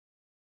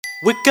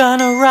We're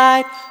gonna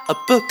write a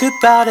book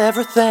about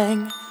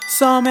everything.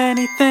 So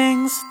many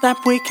things that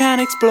we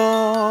can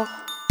explore.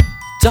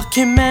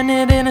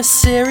 Documented in a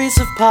series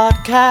of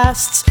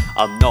podcasts.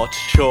 I'm not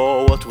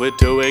sure what we're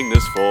doing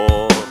this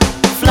for.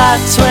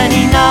 Flat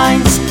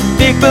 29's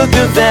big book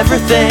of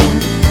everything.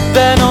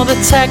 Burn all the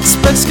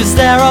textbooks cause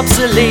they're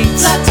obsolete.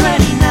 Flat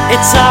 29.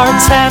 It's our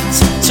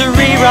attempt to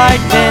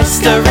rewrite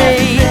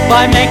history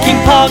by making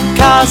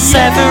podcasts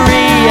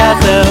every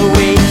other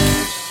week.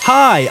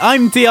 Hi,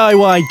 I'm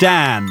DIY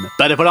Dan.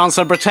 Better put on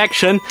some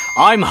protection.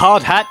 I'm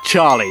Hard Hat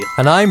Charlie.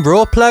 And I'm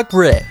Raw Plug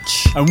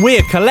Rich. And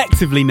we're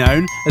collectively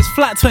known as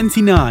Flat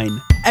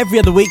 29. Every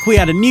other week we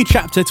add a new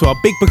chapter to our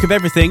big book of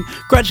everything,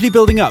 gradually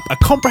building up a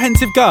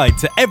comprehensive guide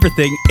to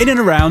everything in and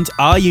around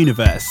our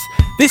universe.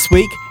 This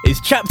week is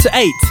Chapter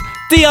 8,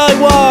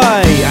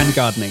 DIY and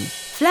Gardening.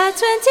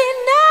 Flat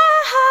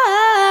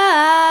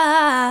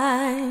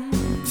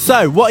 29.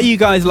 So, what are you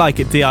guys like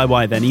at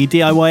DIY then? Are you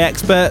DIY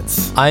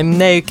experts? I'm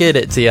no good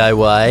at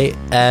DIY.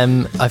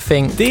 I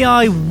think,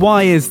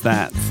 DIY is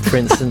that? for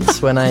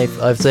instance, when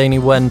I've only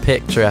one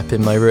picture up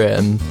in my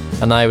room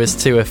and I was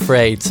too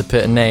afraid to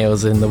put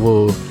nails in the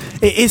wall.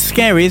 It is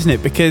scary, isn't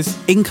it? Because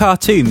in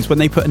cartoons, when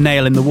they put a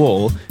nail in the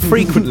wall,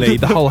 frequently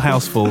the whole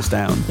house falls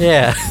down.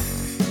 Yeah.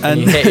 And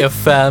you hit your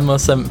thumb or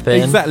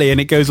something. Exactly,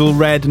 and it goes all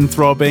red and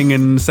throbbing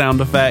and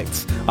sound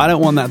effects. I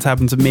don't want that to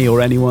happen to me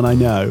or anyone I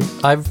know.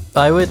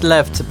 I would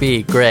love to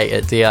be great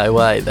at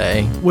DIY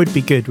though. Would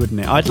be good,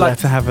 wouldn't it? I'd like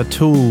to have a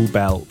tool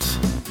belt.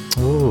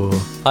 Ooh.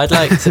 I'd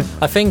like to.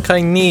 I think I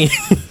need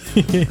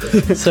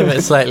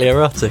something slightly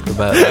erotic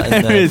about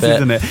that. There is,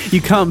 isn't it? You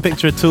can't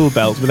picture a tool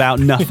belt without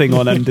nothing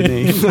on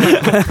underneath.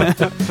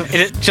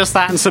 Just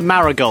that and some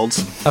marigolds.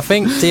 I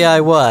think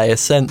DIY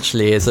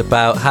essentially is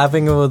about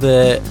having all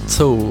the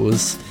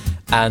tools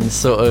and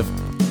sort of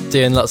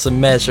doing lots of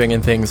measuring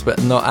and things,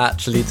 but not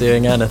actually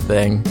doing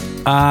anything.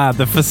 Ah,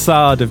 the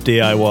facade of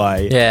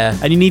DIY. Yeah.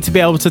 And you need to be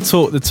able to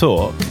talk the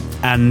talk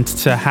and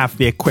to have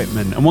the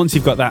equipment. And once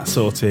you've got that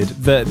sorted,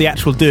 the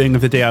actual doing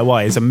of the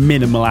DIY is a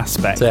minimal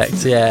aspect.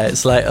 Yeah,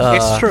 it's like,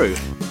 It's true.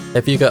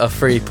 Have you got a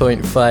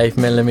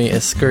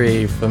 3.5mm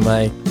screw for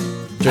my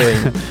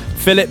joint?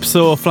 Phillips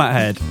or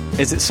flathead?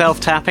 Is it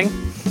self-tapping?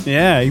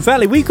 Yeah,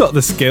 exactly. We've got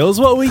the skills.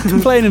 What are we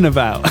complaining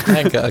about? I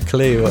ain't got a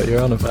clue what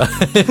you're on about.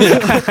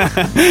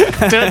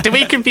 Do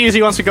we confuse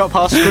you once we got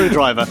past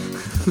screwdriver?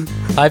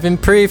 I've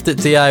improved at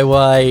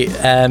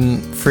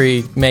DIY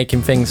through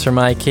making things from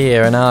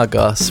IKEA and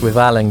Argos with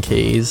Allen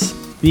keys.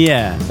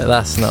 Yeah. But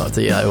that's not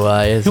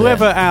DIY, is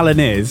Whoever it? Alan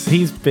is,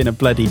 he's been a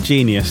bloody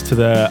genius to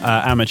the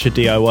amateur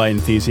DIY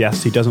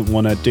enthusiast who doesn't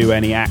want to do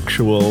any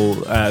actual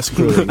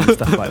screwing and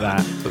stuff like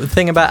that. The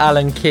thing about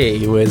Allen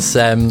Key was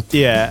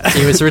yeah,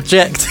 he was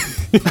rejected.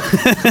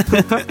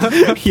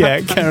 Yeah,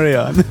 carry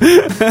on.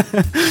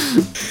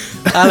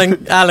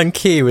 Allen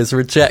Key was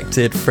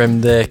rejected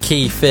from the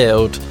key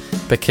field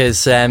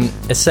because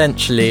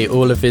essentially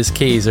all of his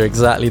keys are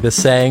exactly the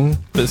same.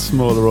 But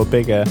smaller or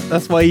bigger.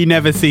 That's why you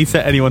never see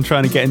anyone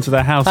trying to get into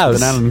their house with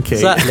an Allen key.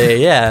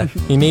 Exactly, yeah.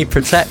 You need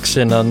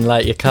protection on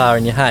like your car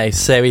and your house.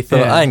 So he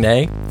thought, Yeah. I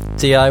know,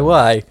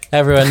 DIY.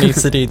 Everyone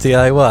needs to do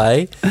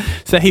DIY.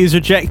 So he was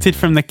rejected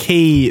from the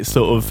key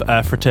sort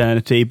of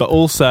fraternity, but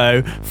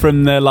also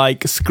from the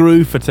like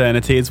screw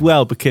fraternity as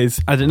well, because,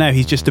 I don't know,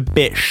 he's just a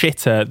bit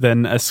shitter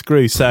than a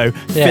screw. So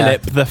Yeah.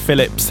 Philip, the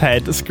Phillips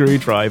head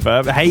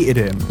screwdriver, hated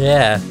him.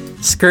 Yeah.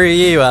 Screw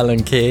you,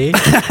 Allen Key.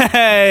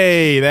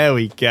 Hey, there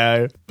we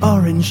go.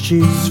 Orange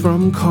juice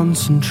from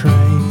concentrate.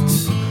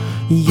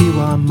 You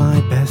are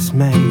my best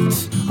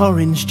mate.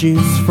 Orange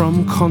juice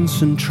from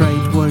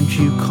concentrate. Won't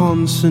you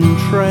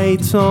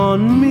concentrate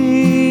on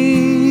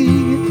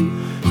me?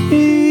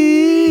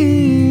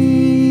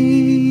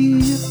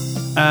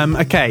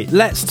 Okay,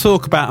 let's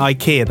talk about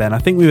IKEA then. I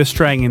think we were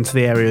straying into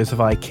the areas of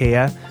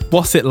IKEA.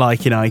 What's it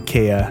like in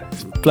IKEA?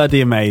 It's bloody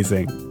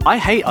amazing. I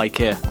hate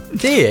IKEA.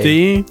 Do you? Do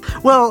you?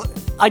 Well,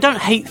 I don't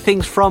hate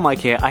things from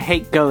IKEA. I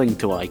hate going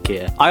to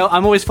IKEA.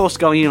 I'm always forced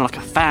to go on, like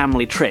a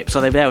family trip. So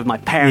they're there with my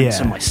parents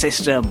Yeah. and my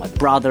sister and my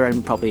brother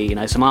and probably,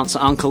 some aunts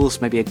and uncles,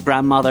 maybe a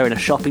grandmother in a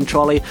shopping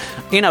trolley.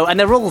 And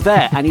they're all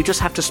there and you just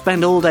have to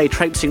spend all day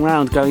traipsing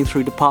around going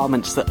through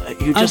departments that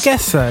you just... I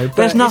guess so. But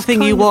There's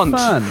nothing it's you kind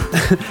want. of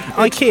fun.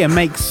 IKEA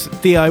makes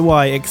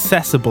DIY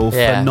accessible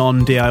Yeah. for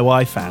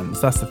non-DIY fans.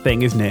 That's the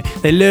thing, isn't it?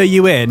 They lure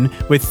you in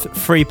with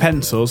free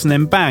pencils and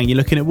then bang, you're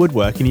looking at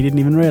woodwork and you didn't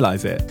even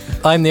realise it.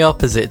 I'm the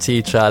opposite to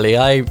you, Charlie.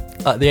 The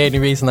only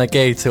reason I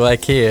go to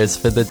IKEA is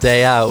for the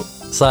day out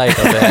side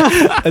of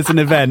it. As an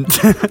event.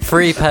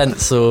 Free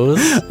pencils.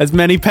 As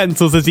many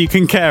pencils as you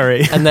can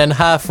carry. And then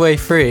halfway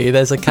through,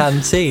 there's a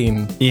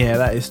canteen. Yeah,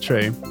 that is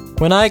true.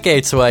 When I go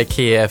to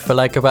IKEA for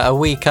like about a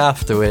week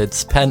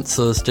afterwards,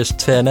 pencils just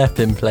turn up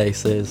in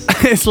places.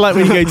 It's like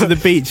when you go to the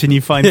beach and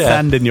you find Yeah.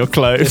 sand in your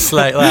clothes. It's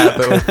like that,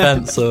 but with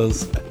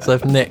pencils. So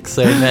I've nicked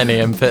so many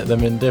and put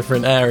them in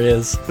different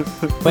areas.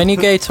 When you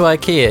go to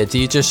IKEA, do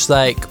you just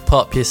like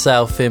pop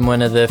yourself in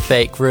one of the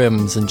fake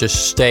rooms and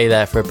just stay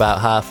there for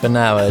about half an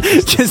hour?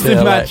 Just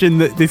imagine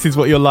that this is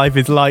what your life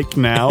is like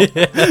now.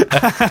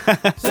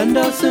 Send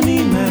us an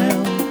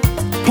email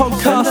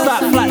Podcast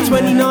at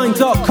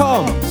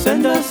flat29.com.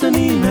 Send us an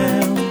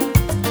email.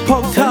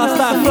 Podcast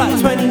at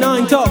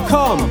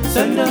flat29.com.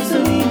 Send us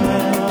an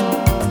email.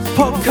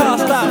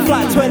 Podcast at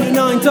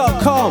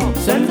flat29.com.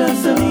 Send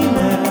us an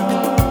email.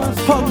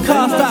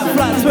 Podcast at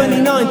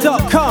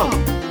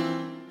flat29.com.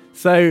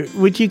 So,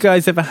 would you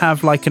guys ever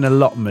have like an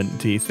allotment,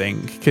 do you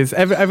think? Because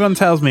everyone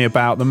tells me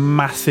about the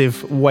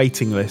massive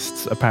waiting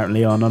lists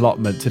apparently on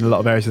allotments in a lot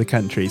of areas of the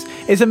countries.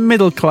 It's a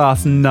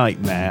middle-class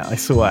nightmare, I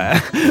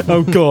swear.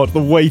 Oh God,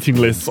 the waiting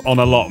lists on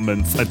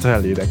allotments. I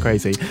tell you, they're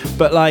crazy.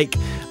 But like,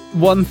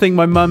 one thing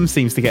my mum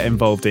seems to get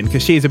involved in,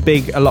 because she's a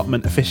big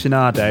allotment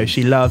aficionado,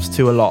 she loves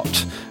to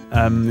allot.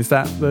 Is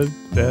that the?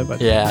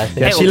 Yeah, I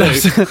think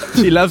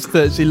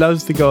she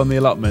loves to go on the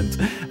allotment,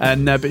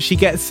 and but she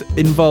gets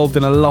involved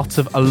in a lot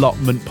of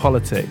allotment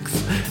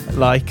politics.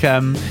 Like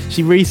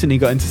she recently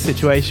got into a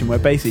situation where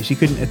basically she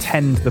couldn't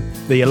attend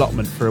the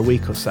allotment for a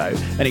week or so,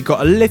 and it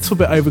got a little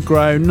bit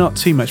overgrown, not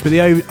too much, but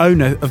the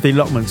owner of the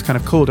allotments kind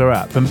of called her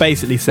up and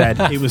basically said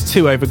it was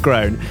too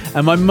overgrown.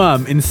 And my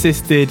mum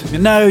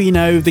insisted, no,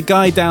 the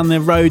guy down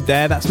the road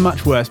there, that's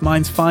much worse.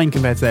 Mine's fine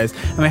compared to theirs.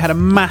 And we had a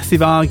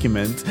massive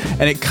argument,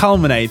 and it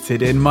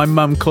culminated in my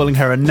mum calling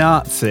her a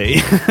Nazi.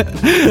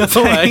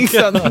 Saying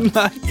something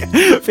like,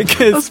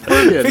 because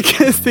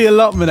the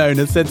allotment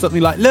owner said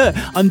something like, look,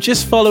 I'm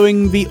just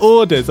following the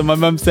orders. And my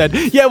mum said,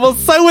 yeah, well,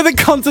 so were the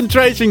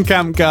concentration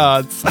camp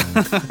guards.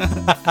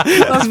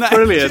 That's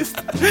brilliant.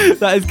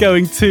 That is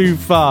going too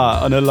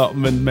far on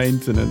allotment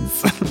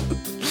maintenance.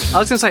 I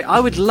was going to say, I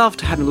would love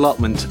to have an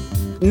allotment.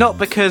 Not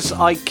because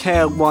I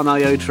care one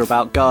iota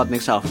about gardening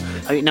stuff.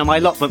 My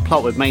allotment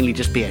plot would mainly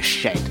just be a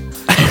shed.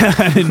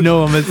 An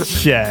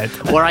enormous shed.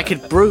 Where I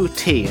could brew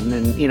tea and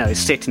then,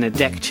 sit in a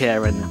deck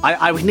chair, and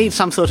I would need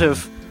some sort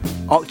of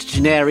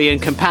octogenarian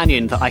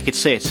companion that I could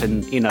sit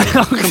and,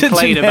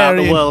 complain about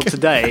the world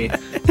today.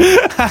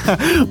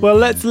 Well,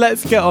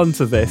 let's get on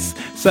to this.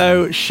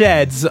 So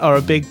sheds are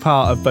a big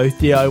part of both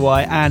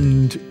DIY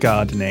and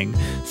gardening.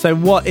 So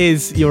what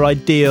is your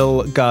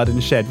ideal garden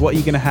shed? What are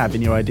you going to have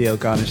in your ideal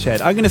garden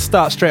shed? I'm going to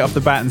start straight off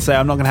the bat and say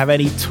I'm not going to have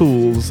any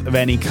tools of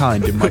any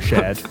kind in my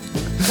shed.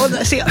 Well,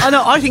 see,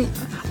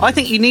 I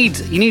think you need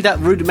that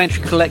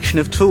rudimentary collection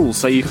of tools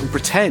so you can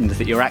pretend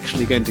that you're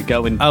actually going to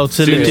go and to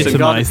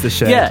legitimise the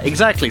shed. Yeah,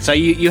 exactly. So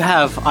you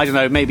have, I don't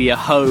know, maybe a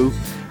hoe,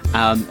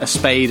 a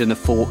spade and a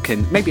fork,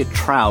 and maybe a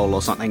trowel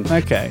or something.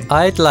 Okay.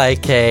 I'd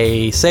like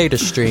a soda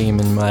stream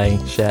in my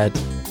shed.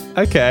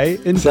 Okay,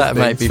 interesting. That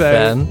might be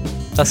fun.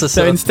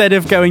 So instead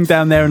of going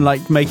down there and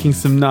like making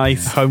some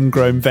nice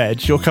homegrown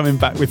veg, you're coming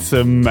back with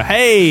some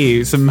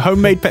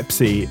homemade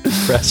Pepsi.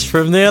 Fresh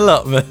from the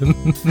allotment.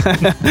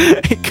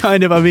 It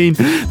kind of,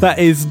 that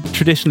is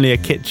traditionally a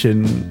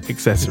kitchen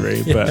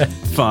accessory, but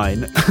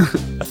fine.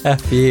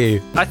 F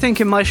you. I think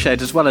in my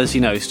shed, as well as,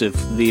 sort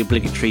of the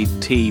obligatory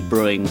tea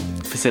brewing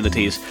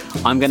facilities,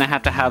 I'm going to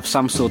have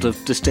some sort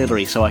of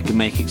distillery so I can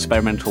make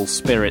experimental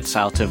spirits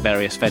out of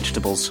various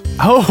vegetables.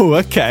 Oh,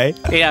 okay.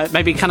 Yeah,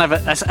 maybe kind of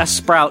a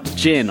sprout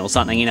gin or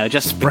something,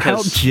 just Sprout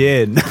because...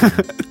 gin.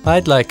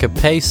 I'd like a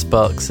paste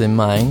box in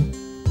mine.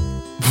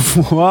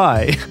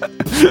 Why?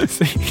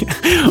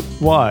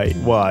 Why?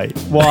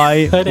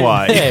 I don't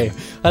know.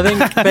 I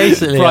think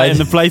basically brighten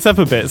the place up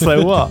a bit,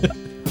 so what?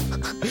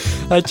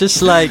 I'd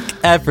just like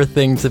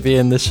everything to be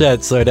in the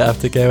shed so I don't have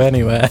to go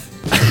anywhere.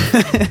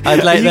 Are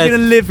you going to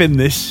live in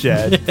this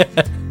shed?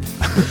 Yeah.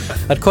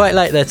 I'd quite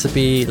like there to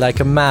be like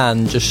a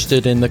man just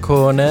stood in the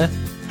corner.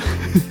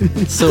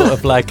 Sort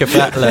of like a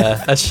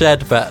butler, a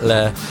shed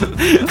butler,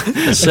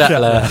 a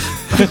shuttler.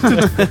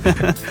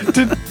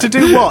 to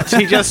do what?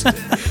 He just...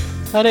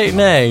 I don't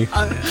know.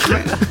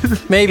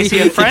 Maybe is he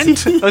a friend?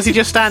 Or does he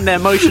just stand there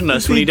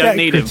motionless when you don't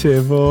need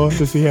him? Or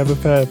does he have a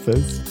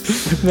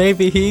purpose?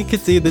 Maybe he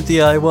could do the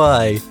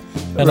DIY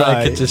and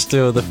I could just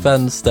do all the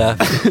fun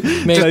stuff.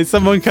 So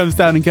someone comes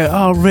down and go,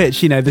 oh,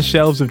 Rich, the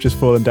shelves have just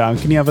fallen down.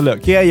 Can you have a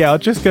look? Yeah, I'll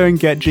just go and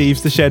get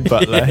Jeeves, the shed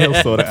butler. Yeah. He'll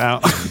sort it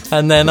out.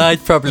 And then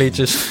I'd probably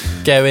just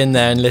go in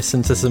there and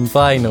listen to some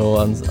vinyl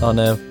on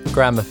a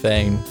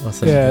gramophone or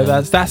something. Yeah,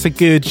 that's a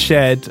good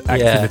shed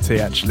activity,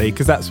 actually,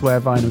 because that's where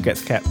vinyl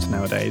gets kept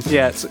nowadays.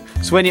 Yeah, so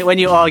when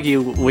you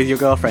argue with your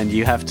girlfriend,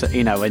 you have to,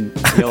 when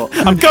you're...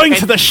 I'm going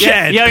to the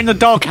shed! You're in the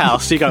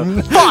doghouse, you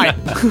go, fine!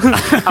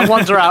 And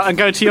wander out and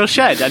go to your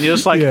shed, and you're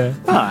just like,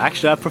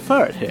 actually, I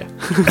prefer it here.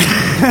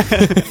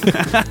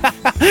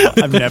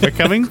 I'm never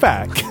coming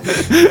back.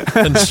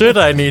 And should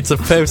I need to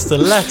post a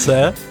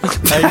letter,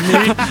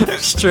 I need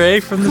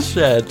straight from the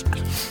shed.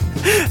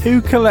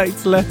 Who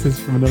collects letters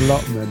from an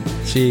allotment?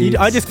 Jeez.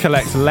 I just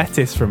collect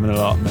lettuce from an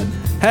allotment.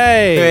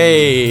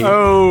 Hey!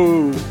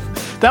 Oh!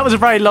 That was a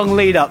very long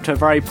lead up to a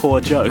very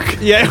poor joke.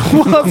 Yeah, it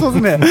was,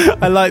 wasn't it?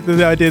 I like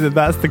the idea that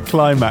that's the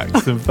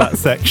climax of that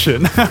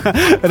section.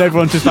 And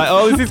everyone's just like,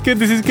 oh, this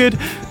is good.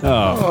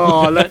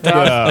 Oh, let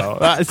down. Well,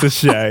 that's a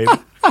shame.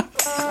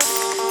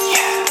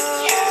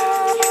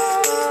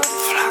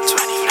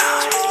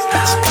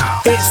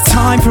 It's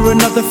time for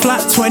another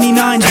Flat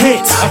 29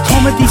 hit. A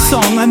comedy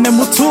song and then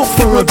we'll talk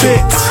for a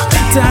bit.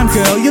 Damn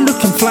girl, you're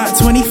looking flat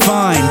 25.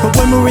 But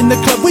when we're in the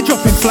club, we're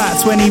dropping flat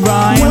flat 20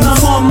 rhymes. When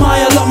I'm on my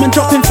allotment,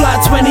 dropping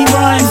flat 20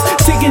 rhymes.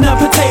 Digging up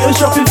potatoes,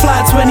 dropping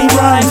flat 20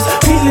 rhymes.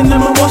 Peeling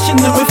them and washing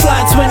them with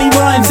flat 20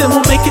 rhymes. Then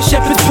we'll make a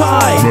shepherd's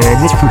pie. Man,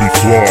 that's pretty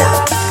fly.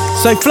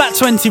 So Flat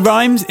 20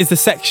 Rhymes is the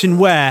section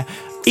where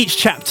each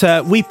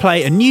chapter we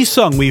play a new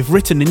song. We've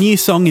written a new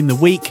song in the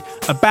week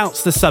about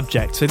the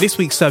subject. So this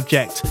week's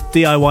subject,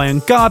 DIY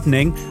and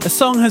gardening. A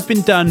song has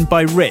been done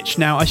by Rich.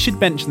 Now I should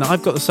mention that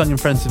I've got the song in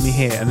front of me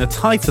here, and the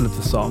title of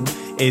the song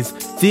is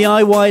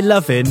DIY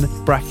Lovin'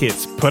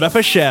 brackets Put Up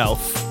a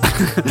Shelf.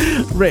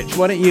 Rich,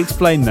 why don't you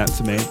explain that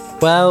to me?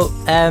 Well,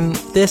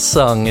 this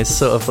song is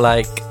sort of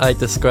like, I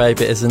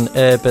describe it as an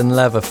urban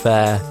love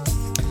affair.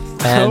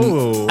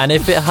 And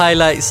if it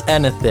highlights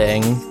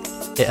anything,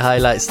 it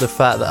highlights the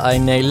fact that I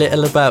know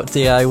little about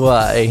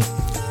DIY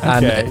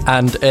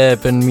and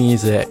urban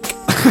music.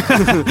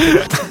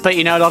 But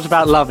you know a lot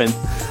about loving.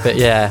 But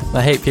yeah,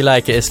 I hope you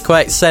like it. It's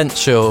quite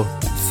sensual.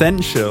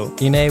 Sensual?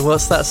 You know,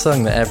 what's that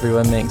song that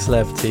everyone makes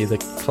love to? The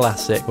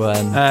classic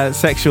one.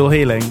 Sexual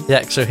Healing.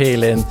 Sexual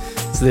Healing.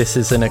 So this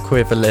is an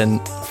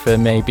equivalent for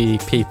maybe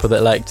people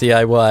that like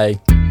DIY.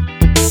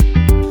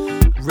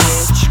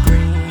 Rich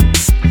Green,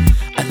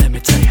 and let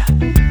me tell you,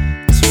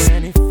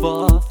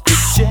 24th of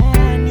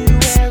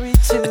January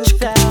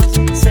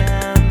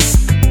 2010.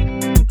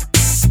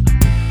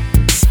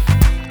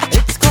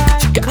 It's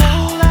quite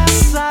cold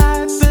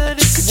outside, but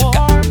it's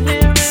warm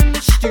here in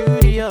the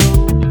studio.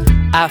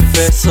 I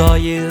first saw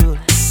you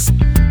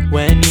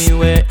when you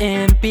were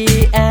in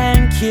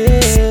B&Q.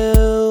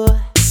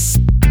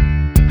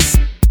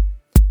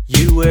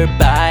 You were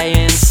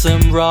buying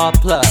some raw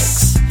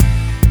plugs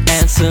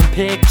and some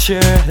picture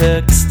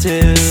hooks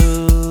too.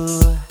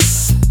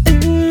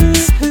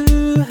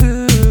 Ooh,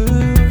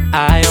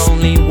 I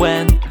only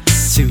went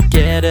to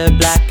get a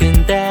Black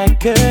 &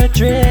 Decker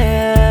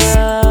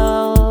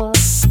drill.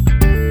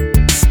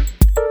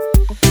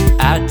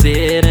 I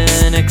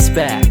didn't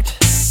expect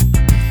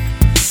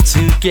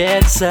to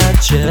get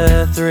such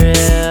a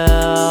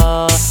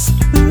thrill.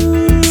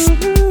 Ooh,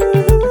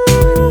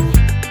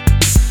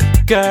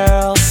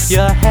 girl,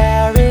 your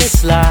hair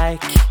is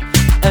like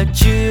a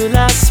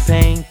Dulux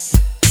paint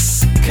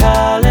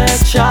color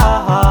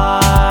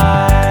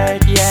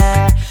chart.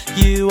 Yeah,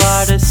 you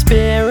are the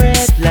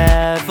spirit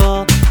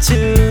level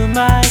to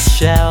my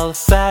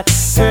shelf at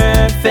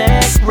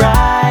perfect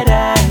right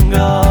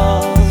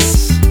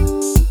angles.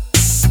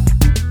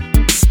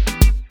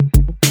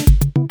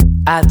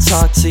 I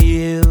talk to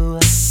you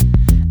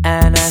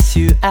and ask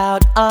you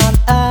out on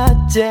a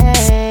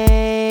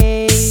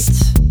date.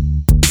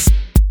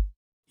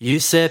 You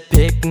said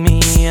pick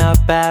me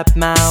up at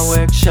my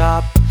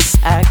workshop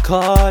at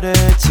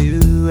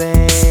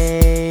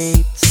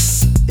 7:45.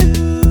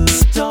 Ooh,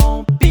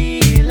 don't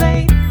be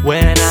late.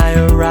 When I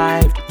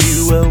arrived,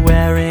 you were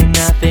wearing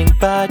nothing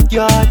but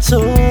your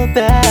tool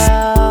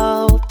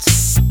belt.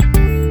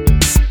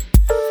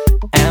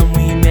 And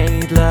we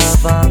made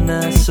love on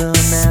the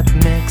cement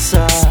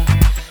mixer,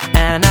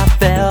 and I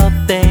felt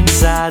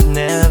things I'd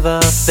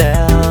never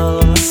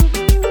felt.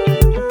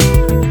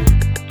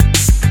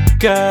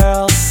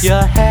 Girl,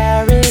 your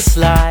hair is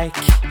like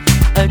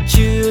a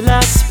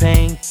Dulux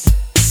paint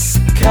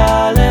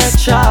color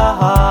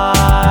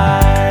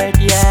chart.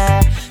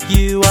 Yeah,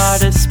 you are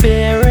the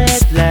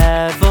spirit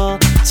level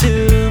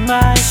to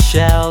my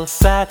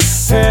shelf at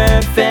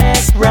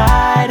perfect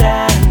right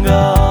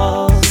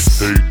angles.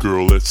 Hey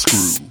girl, let's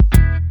screw.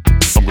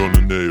 I'm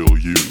gonna nail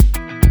you.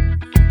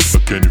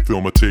 Can you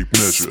feel my tape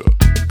measure?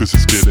 Cause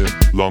it's getting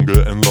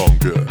longer and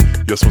longer.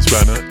 Yes, my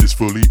spanner is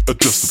fully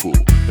adjustable,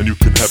 and you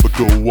can have a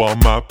go on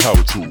my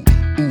power tool.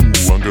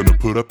 Ooh, I'm gonna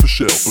put up a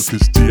shelf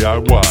because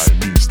DIY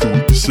means do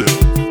it yourself.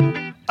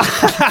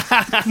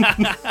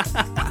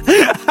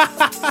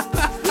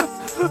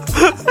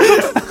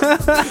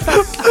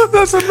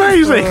 That's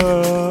amazing.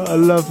 I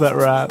love that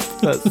rap.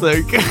 That's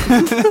so good.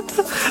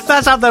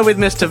 That's up there with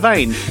Mr.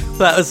 Vane.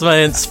 That was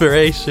my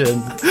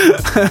inspiration.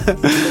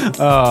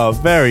 Oh,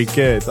 very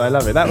good. I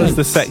love it. That was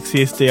the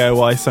sexiest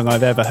DIY song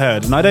I've ever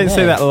heard, and I don't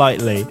say that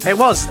lightly. It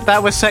was.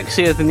 That was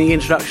sexier than the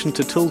introduction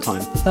to Tool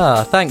Time.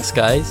 Ah, thanks,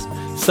 guys.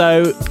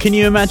 So, can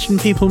you imagine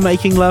people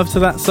making love to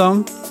that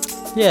song?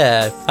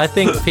 Yeah, I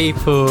think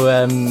people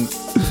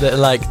that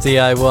like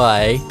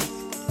DIY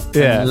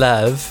and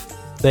love,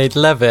 they'd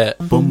love it.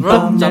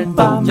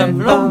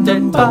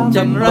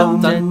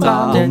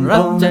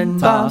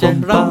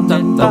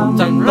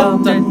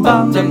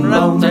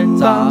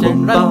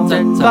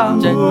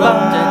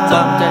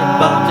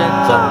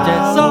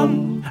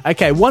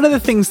 Okay, one of the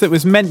things that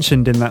was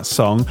mentioned in that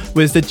song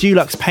was the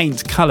Dulux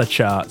Paint colour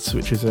charts,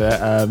 which is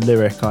a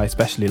lyric I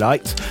especially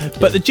liked. Okay.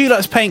 But the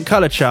Dulux Paint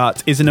colour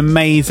chart is an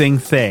amazing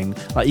thing.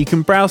 Like, you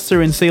can browse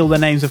through and see all the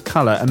names of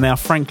colour, and they are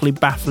frankly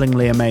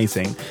bafflingly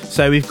amazing.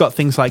 So we've got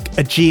things like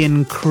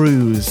Aegean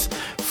Cruise,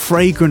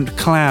 Fragrant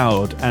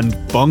Cloud, and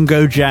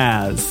Bongo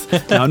Jazz.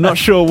 Now, I'm not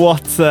sure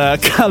what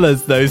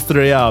colours those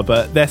three are,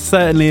 but they're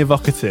certainly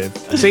evocative.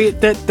 See,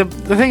 the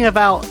thing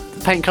about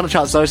paint colour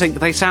charts, though, I think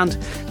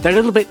they're a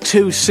little bit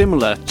too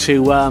similar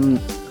to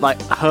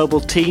like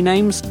herbal tea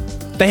names.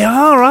 They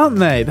are, aren't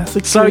they? That's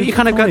a So good you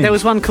kind of got. point. There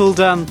was one called.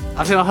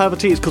 I've seen on herbal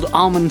tea. It's called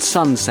Almond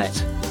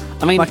Sunset.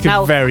 I mean, That could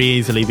now very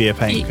easily be a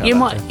paint colour. you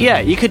might.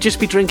 Yeah, you could just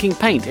be drinking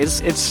paint.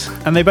 It's.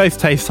 And they both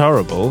taste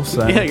horrible,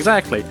 so... Yeah,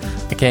 exactly.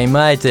 Okay,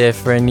 my idea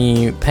for a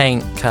new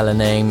paint colour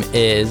name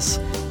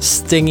is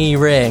Stingy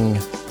Ring.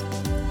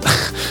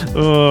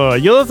 Oh,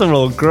 yours are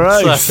all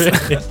gross. Sorry.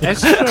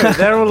 It's true.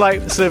 They're all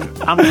like sort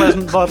of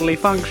unpleasant bodily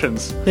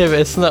functions. Yeah, but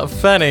it's not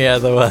funny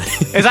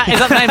otherwise. Is that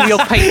the name of your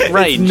paint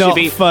range? Not Should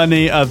be,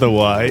 funny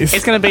otherwise.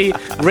 it's going to be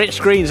Rich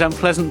Green's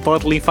unpleasant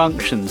bodily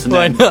functions. And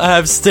Why then, not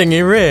have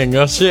Stingy Ring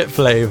or shit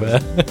flavour?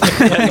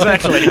 yeah,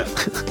 exactly.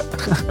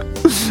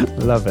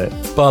 Love it.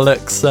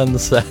 Bollocks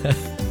Sunset.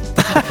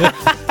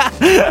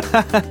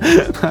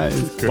 That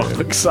is great.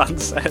 Bollocks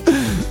Sunset.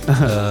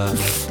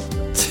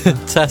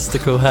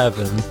 Testicle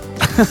Heaven.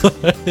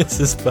 This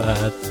is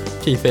bad.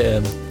 Keep it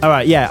in. All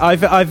right, yeah,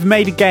 I've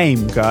made a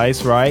game,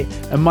 guys, right?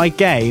 And my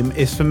game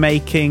is for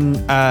making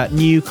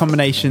new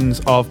combinations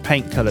of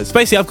paint colours.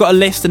 Basically, I've got a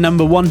list, a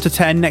number 1 to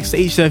 10. Next to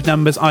each of those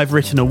numbers, I've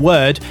written a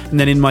word. And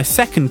then in my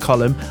second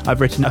column, I've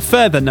written a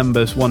further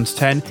numbers 1 to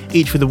 10,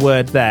 each with a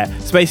word there.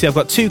 So basically, I've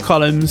got 2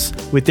 columns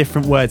with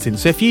different words in.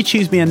 So if you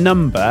choose me a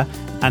number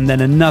and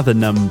then another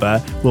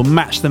number, we'll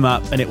match them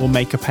up and it will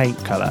make a paint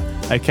colour.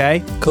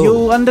 Okay? Cool.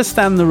 You'll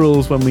understand the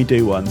rules when we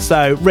do one.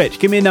 So, Rich,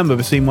 give me a number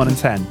between 1 and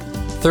 10.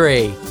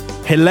 3.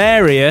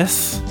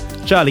 Hilarious.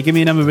 Charlie, give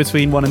me a number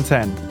between 1 and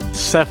 10.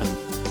 7.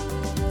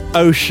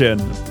 Ocean.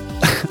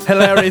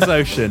 Hilarious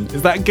ocean.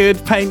 Is that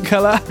good paint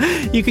colour?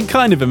 You can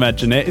kind of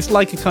imagine it. It's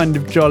like a kind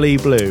of jolly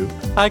blue.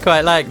 I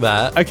quite like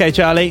that. Okay,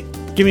 Charlie,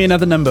 give me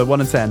another number,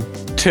 1 and 10.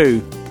 2.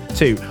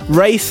 2.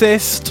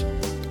 Racist.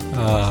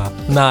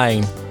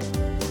 9.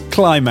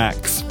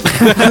 Climax.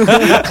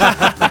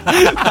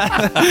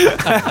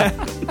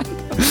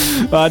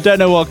 Well, I don't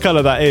know what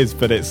colour that is,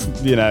 but it's,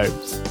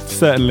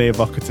 certainly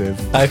evocative.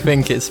 I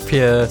think it's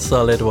pure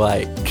solid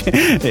white.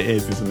 It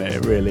is, isn't it?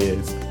 It really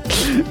is.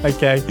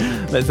 Okay,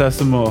 let's have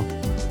some more.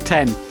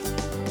 10.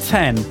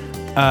 10.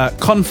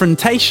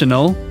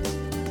 Confrontational.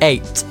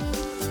 8.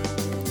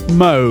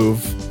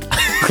 Mauve.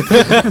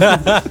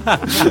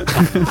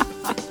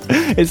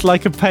 It's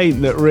like a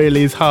paint that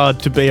really is hard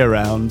to be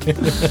around.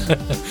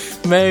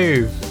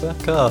 Move.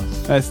 Fuck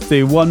off. Let's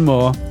do one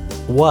more.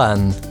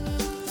 1.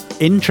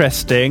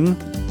 Interesting.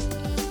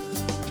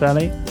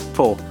 Charlie?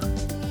 4.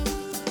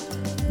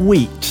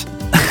 Wheat.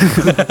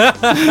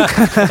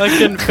 I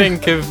couldn't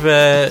think of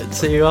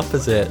 2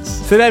 opposites.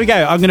 So there we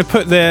go. I'm going to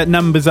put the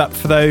numbers up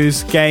for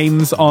those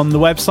games on the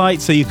website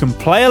so you can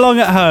play along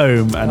at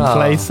home and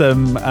play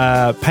some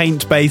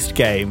paint-based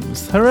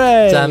games.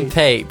 Hooray! Dan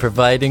Pate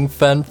providing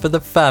fun for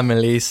the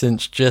family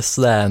since just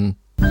then.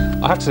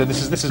 I have to say,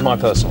 this is my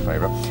personal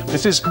favourite.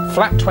 This is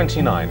Flat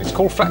 29. It's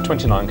called Flat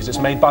 29 because it's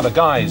made by the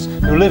guys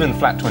who live in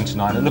Flat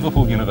 29 at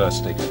Liverpool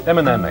University. Them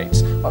and their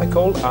mates. What are they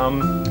called?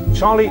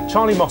 Charlie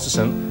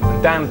Mosserson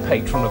and Dan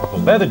Pate from Liverpool.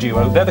 They're the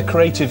duo. They're the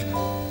creative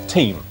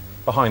team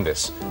behind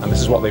this. And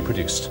this is what they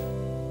produced.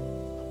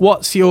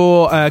 What's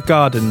your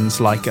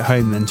gardens like at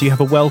home then? Do you have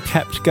a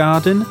well-kept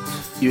garden?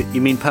 You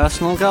mean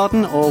personal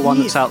garden or one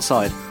that's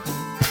outside?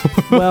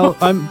 Well,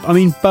 I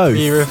mean both. Are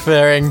you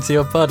referring to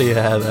your body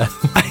hair there?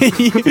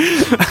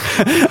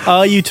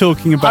 Are you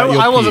talking about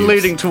your I was pubes?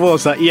 alluding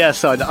towards that,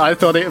 yes. I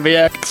thought it would be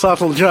a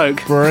subtle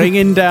joke.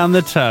 Bringing down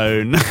the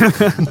tone.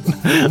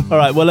 All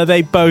right, well, are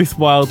they both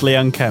wildly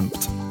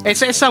unkempt?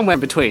 It's somewhere in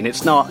between.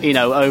 It's not,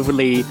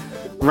 overly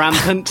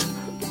rampant,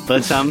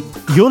 but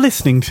You're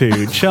listening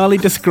to Charlie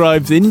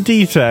describes in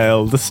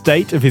detail the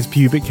state of his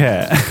pubic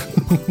hair.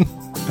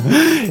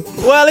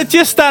 Well, it's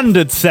your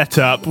standard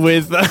setup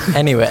with...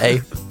 Anyway,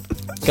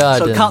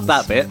 gardens. so cut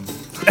that bit.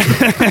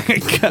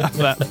 Cut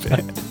that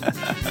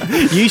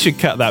bit. You should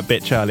cut that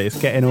bit, Charlie. It's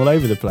getting all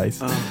over the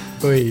place.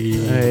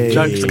 Hey.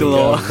 Jokes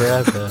galore.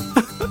 Forever.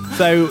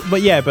 So,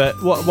 but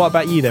what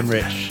about you then,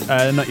 Rich?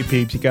 Not your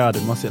pubes, your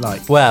garden. What's it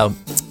like? Well,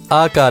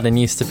 our garden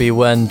used to be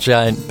one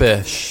giant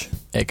bush.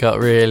 It got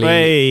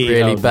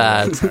really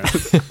bad.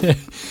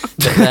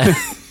 But then,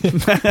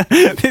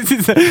 This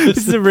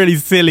is a really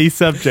silly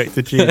subject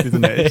to choose,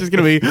 isn't it? It's just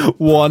going to be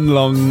one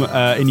long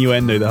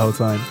innuendo the whole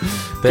time.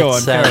 Go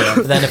on, carry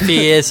on. Then a few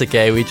years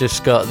ago, we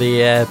just got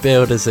the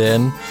builders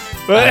in.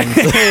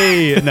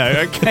 Hey, no,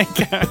 okay,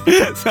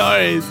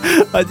 sorry.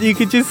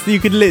 You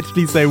could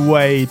literally say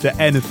 "way" to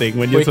anything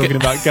when you're talking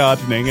about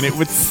gardening, and it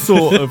would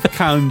sort of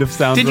kind of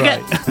sound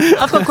right.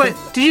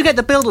 Did you get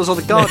the builders or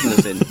the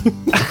gardeners in?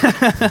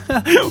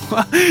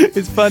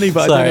 It's funny,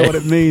 but I don't know what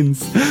it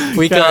means.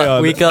 We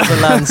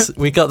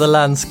got the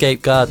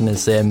landscape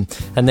gardeners in,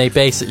 and they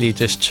basically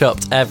just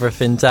chopped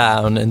everything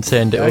down and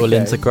turned it all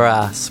into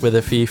grass with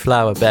a few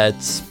flower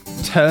beds.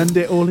 Turned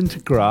it all into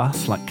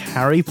grass like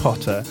Harry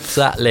Potter.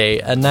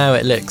 Exactly, and now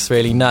it looks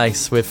really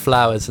nice with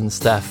flowers and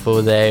stuff,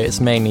 although it's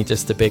mainly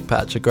just a big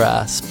patch of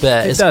grass.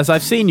 But it does.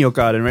 I've seen your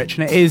garden, Rich,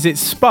 and it's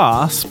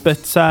sparse, but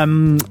it's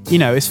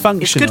functional.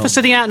 It's good for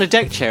sitting out in a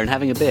deck chair and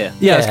having a beer.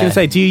 Yeah, I was going to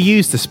say, do you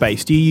use the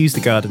space? Do you use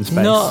the garden space?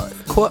 Not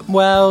quite.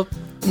 Well,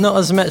 not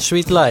as much as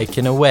we'd like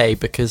in a way,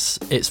 because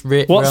it's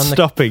we're What's on the...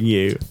 stopping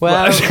you?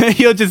 Well-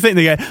 You're just sitting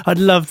there going, I'd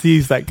love to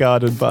use that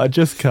garden, but I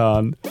just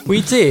can't.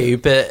 We do,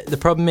 but the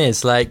problem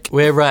is, like,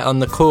 we're right on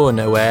the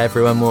corner where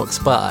everyone walks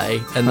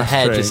by, and the That's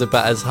hedge true. is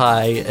about as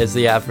high as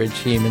the average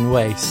human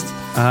waist.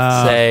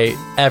 Ah. So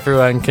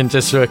everyone can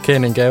just look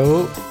in and go,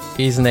 oh,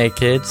 he's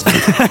naked.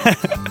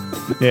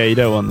 Yeah, you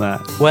don't want that.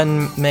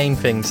 One main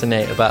thing to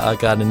note about our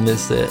garden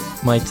is that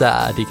my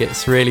dad, he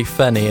gets really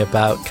funny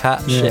about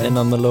cats shitting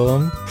on the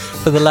lawn.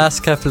 For the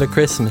last couple of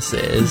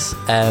Christmases,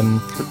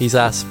 he's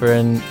asked for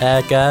an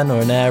air gun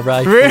or an air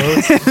rifle.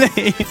 Really?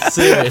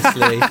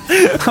 Seriously.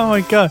 Oh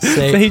my god.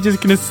 So he's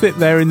just going to sit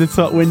there in the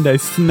top window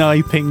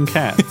sniping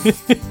cats.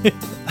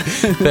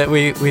 But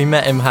we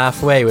met him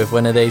halfway with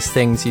one of those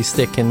things you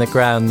stick in the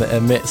ground that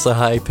emits a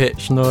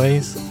high-pitched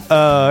noise.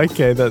 Oh,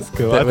 okay, that's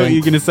cool. I thought you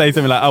were going to say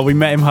something like, oh, we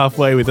met him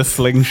halfway with a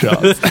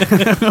slingshot.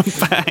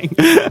 Bang.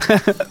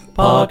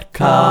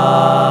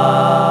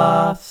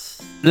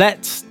 Podcast.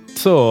 Let's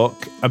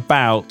talk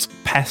about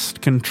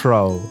pest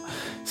control.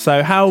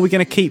 So how are we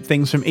going to keep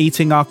things from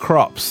eating our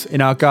crops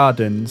in our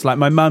gardens? Like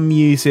my mum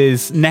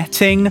uses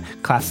netting,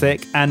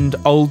 classic, and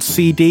old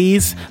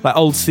CDs. Like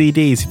old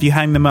CDs, if you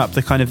hang them up,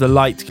 the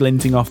light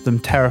glinting off them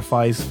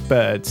terrifies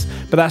birds.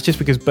 But that's just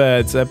because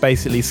birds are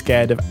basically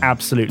scared of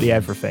absolutely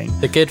everything.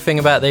 The good thing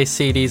about those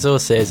CDs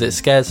also is it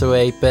scares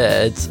away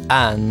birds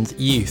and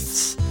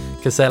youths.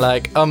 Because they're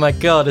like, oh my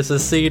god, it's a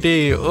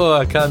CD. Oh,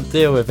 I can't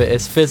deal with it.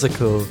 It's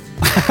physical.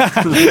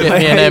 Get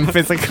me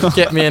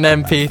an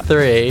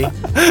MP3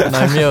 and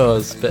I'm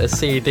yours. But a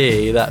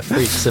CD, that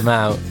freaks them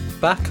out.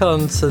 Back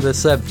onto the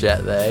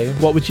subject though.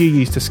 What would you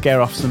use to scare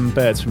off some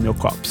birds from your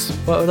crops?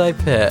 What would I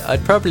put?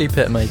 I'd probably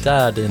put my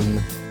dad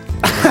in.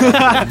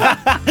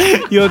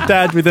 Your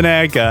dad with an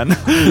air gun.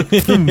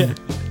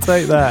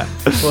 Take that.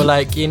 Or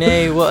like,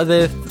 what are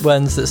the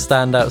ones that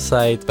stand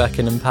outside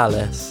Buckingham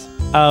Palace?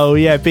 Oh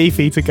yeah,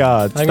 Beefeater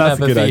guards. I'm going That's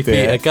to a have good a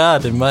idea. Beefeater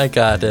guard in my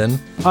garden.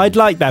 I'd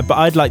like that, but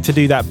I'd like to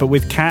do that, but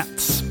with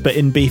cats, but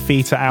in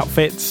Beefeater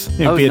outfits.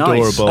 It'd be nice.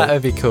 adorable. That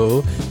would be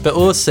cool. But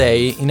also,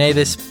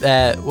 this,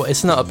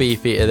 it's not a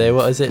Beefeater though.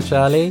 What is it,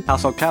 Charlie?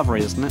 Household cavalry,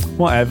 isn't it?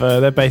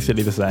 Whatever, they're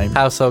basically the same.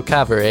 Household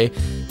cavalry.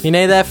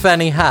 Their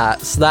funny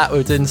hats, that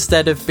would,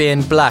 instead of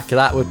being black,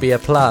 that would be a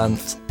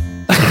plant.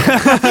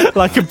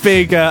 Like a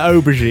big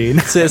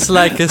aubergine. So it's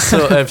like a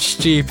sort of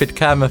stupid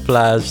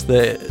camouflage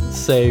that's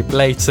so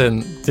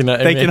blatant. Do you know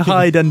what I They mean? can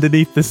hide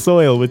underneath the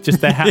soil with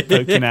just their hat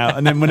poking out,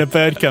 and then when a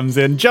bird comes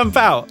in, jump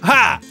out!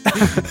 Ha!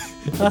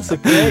 That's a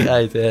great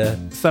idea.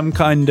 Some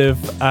kind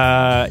of,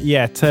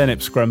 turnip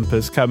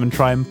scrumpers come and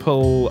try and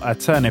pull a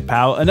turnip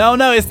out, and oh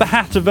no, it's the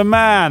hat of a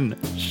man!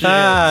 Shit.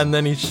 And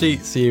then he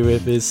shoots you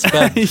with his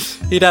spud.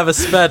 He'd have a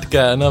spud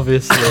gun,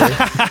 obviously.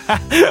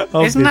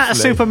 Isn't that a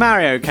Super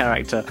Mario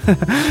character?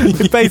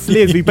 It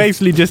basically is. We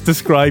basically just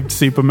described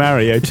Super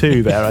Mario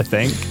 2 there, I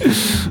think.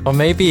 Or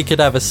maybe he could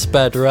have a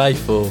spud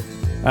rifle.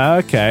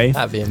 Okay.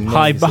 That'd be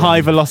amazing.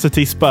 High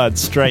velocity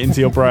spuds straight into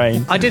your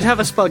brain. I did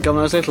have a spud gun when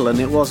I was little, and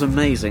it was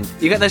amazing.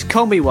 You get those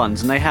combi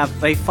ones, and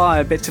they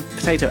fire bits of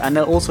potato, and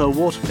they're also a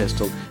water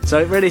pistol. So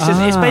it really is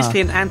it's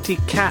basically an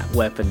anti-cat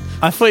weapon.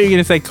 I thought you were going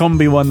to say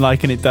combi one,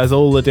 like, and it does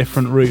all the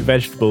different root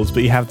vegetables,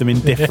 but you have them in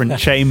different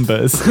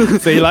chambers.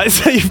 So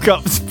you've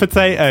got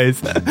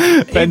potatoes,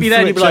 then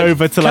switch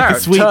over to like a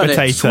sweet turnip,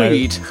 potato.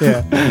 Swede.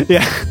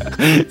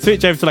 Yeah.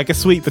 Switch over to like a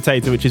sweet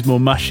potato, which is more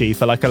mushy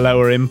for like a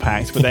lower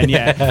impact. But then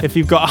if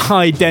you've got a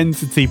high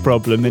density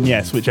problem,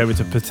 then switch over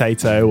to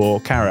potato or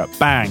carrot.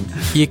 Bang.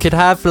 You could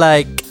have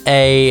like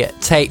a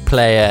tape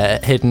player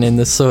hidden in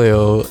the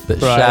soil that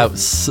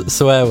shouts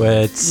swear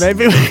words.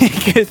 Maybe we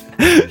could.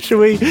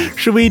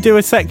 Should we do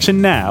a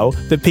section now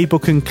that people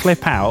can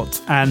clip out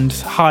and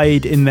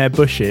hide in their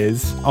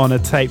bushes on a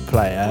tape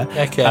player?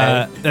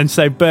 Okay. And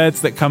so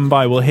birds that come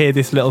by will hear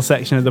this little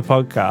section of the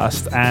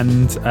podcast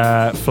and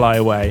fly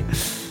away.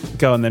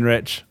 Go on then,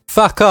 Rich.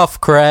 Fuck off,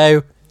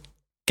 crow.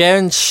 Go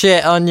and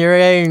shit on your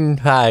own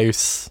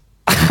house,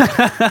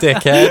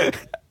 dickhead.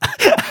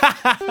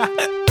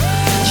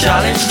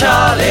 Challenge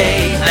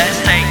Charlie, let's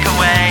take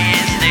away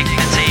his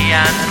dignity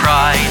and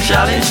pride.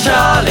 Challenge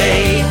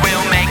Charlie,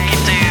 we'll make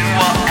him do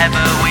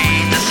whatever we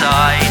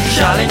decide.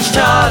 Challenge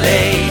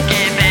Charlie,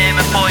 give him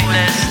a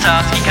pointless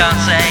task, he can't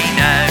say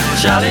no.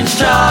 Challenge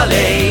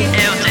Charlie,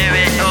 he'll do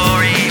it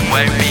or he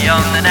won't be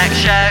on the next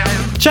show.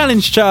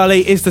 Challenge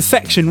Charlie is the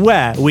section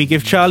where we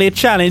give Charlie a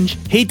challenge,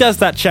 he does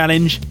that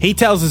challenge, he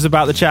tells us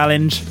about the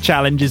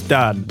challenge is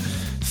done.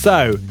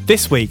 So,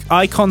 this week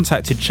I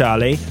contacted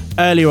Charlie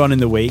earlier on in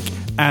the week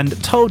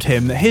and told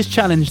him that his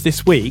challenge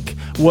this week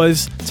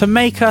was to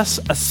make us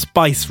a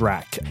spice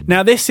rack.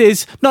 Now, this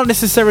is not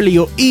necessarily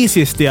your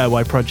easiest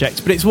DIY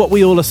project, but it's what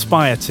we all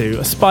aspire to.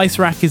 A spice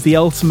rack is the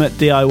ultimate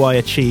DIY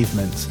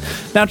achievement.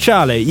 Now,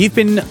 Charlie, you've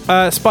been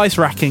spice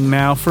racking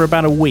now for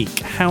about a week.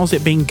 How's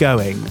it been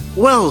going?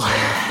 Well,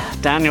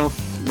 Daniel,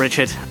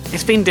 Richard,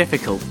 it's been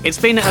difficult. It's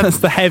been That's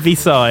the heavy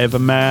sigh of a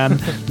man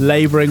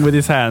labouring with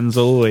his hands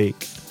all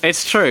week.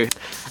 It's true.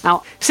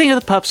 Now, seeing as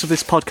the purpose of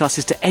this podcast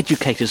is to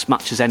educate as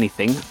much as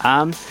anything,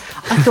 I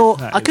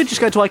thought I could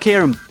just go to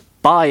IKEA and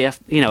buy a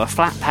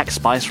flat pack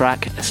spice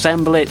rack,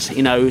 assemble it,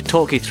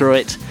 talk you through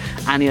it,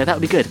 and that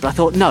would be good. But I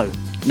thought, no,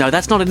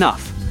 that's not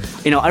enough.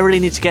 I really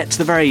need to get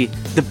to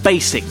the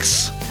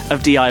basics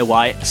of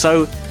DIY.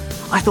 So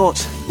I thought,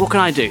 what can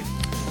I do?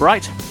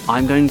 Right,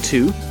 I'm going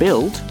to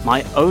build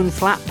my own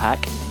flat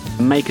pack,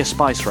 make a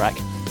spice rack,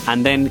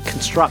 and then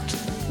construct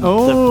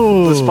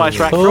the spice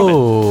rack from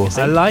it.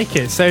 I like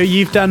it. So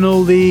you've done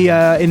all the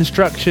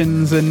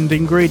instructions and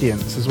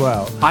ingredients as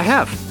well? I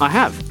have.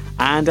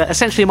 And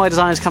essentially my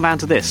design has come down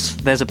to this.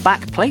 There's a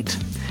back plate,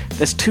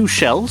 there's 2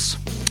 shelves,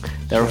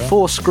 there are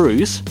 4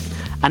 screws,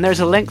 and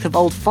there's a length of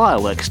old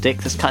firework stick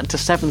that's cut into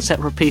 7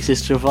 separate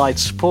pieces to provide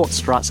support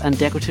struts and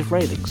decorative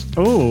railings.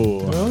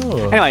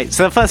 Anyway,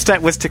 so the first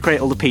step was to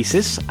create all the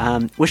pieces,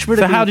 which would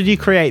have how did you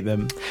create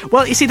them?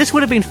 Well, you see, this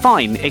would have been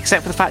fine,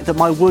 except for the fact that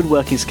my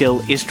woodworking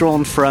skill is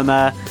drawn from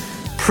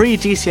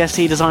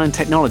pre-GCSE design and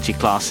technology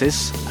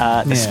classes,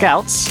 the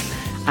Scouts,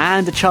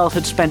 and a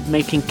childhood spent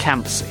making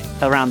camps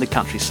around the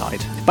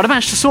countryside. But I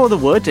managed to saw the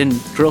wood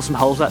and drill some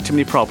holes without too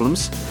many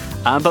problems.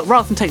 But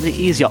rather than take the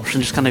easy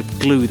option, just kind of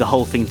glue the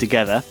whole thing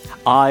together,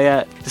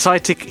 I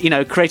decided to,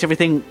 create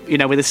everything,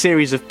 with a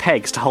series of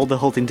pegs to hold the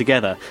whole thing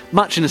together,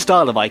 much in the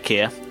style of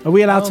IKEA. Are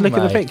we allowed to look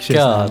at the pictures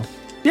now?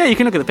 Yeah, you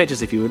can look at the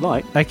pictures if you would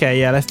like. Okay,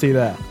 yeah, let's do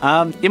that.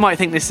 You might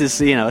think this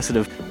is, a sort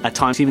of a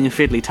time-consuming and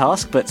fiddly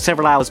task, but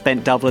several hours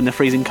spent double in the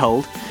freezing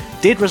cold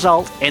did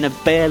result in a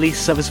barely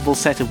serviceable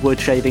set of wood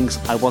shavings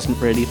I wasn't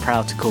really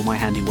proud to call my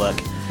handiwork.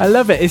 I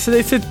love it. It's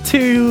a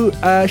 2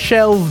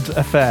 shelved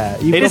affair.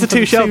 It is a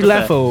 2 shelved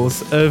affair.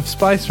 Levels of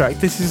Spice Rack.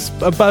 This is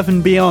above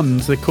and beyond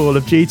the Call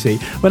of Duty.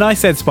 When I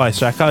said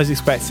Spice Rack, I was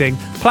expecting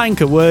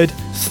plank of wood,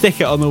 stick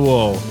it on the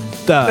wall.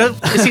 Done.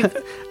 See,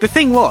 the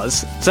thing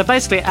was, so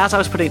basically, as I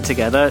was putting it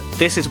together,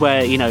 this is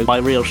where, my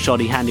real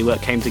shoddy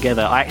handiwork came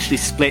together. I actually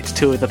split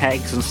 2 of the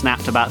pegs and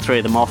snapped about 3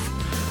 of them off.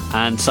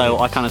 And so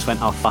I kind of just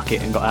went, oh, fuck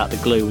it, and got out the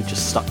glue and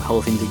just stuck the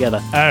whole thing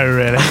together. Oh,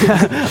 really?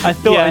 I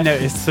thought I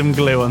noticed some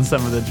glue on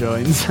some of the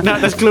joints. No,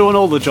 there's glue on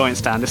all the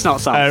joints, Dan. It's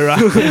not some. Oh, right.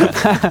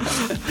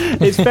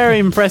 It's very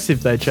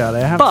impressive, though,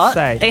 Charlie, I have to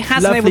say. It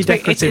has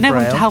it's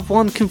enabled to have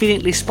one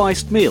conveniently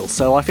spiced meal,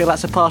 so I feel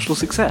that's a partial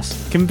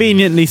success.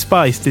 Conveniently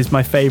spiced is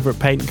my favourite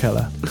paint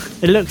colour.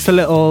 It looks a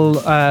little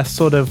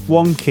sort of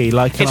wonky,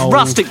 like an old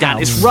rustic, house.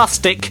 Dan. It's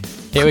rustic.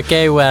 It would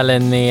go well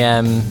in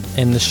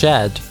the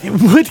shed. It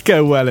would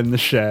go well in the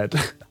shed.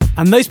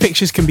 And those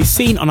pictures can be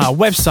seen on our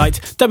website,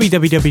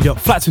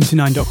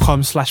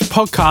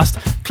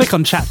 www.flat29.com/podcast. Click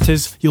on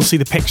chapters, you'll see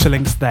the picture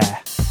links there.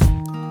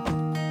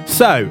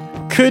 So,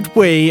 could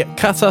we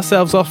cut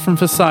ourselves off from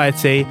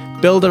society,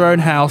 build our own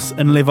house,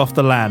 and live off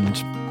the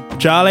land?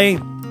 Charlie?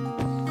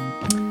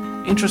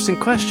 Interesting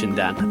question,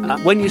 Dan.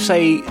 When you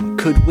say,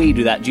 could we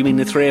do that, do you mean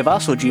the 3 of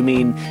us, or do you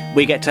mean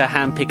we get to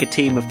handpick a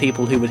team of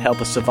people who would help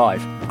us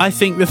survive? I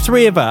think the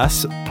 3 of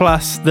us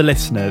plus the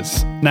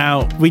listeners.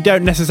 Now, we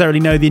don't necessarily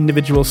know the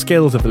individual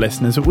skills of the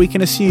listeners, but we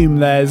can assume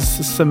there's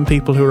some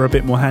people who are a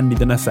bit more handy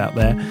than us out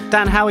there.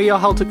 Dan, how are your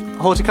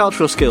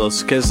horticultural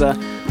skills? Because,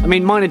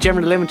 mine are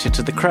generally limited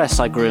to the cress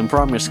I grew in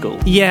primary school.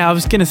 Yeah, I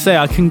was going to say,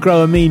 I can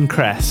grow a mean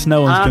cress.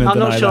 No one's going to deny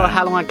that. I'm not sure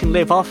how long I can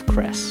live off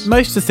cress.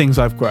 Most of the things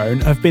I've grown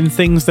have been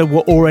things that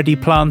were already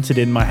planted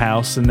in my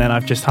house, and then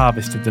I've just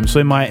harvested them. So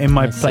in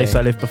my place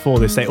I lived before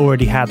this, they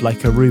already had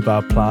like a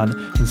rhubarb plant,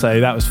 and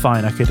so that was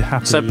fine. I could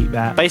happily eat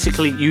that.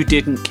 Basically, you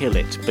didn't kill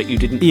it, but you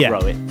didn't grow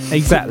it.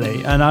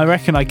 Exactly. And I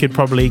reckon I could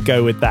probably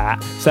go with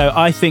that. So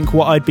I think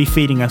what I'd be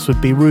feeding us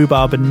would be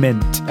rhubarb and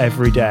mint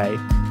every day.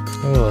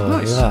 Oh,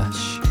 nice.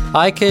 Gosh.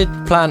 I could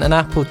plant an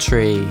apple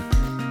tree,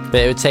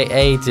 but it would take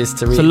ages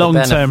to reach the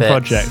benefits. It's a long-term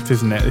project,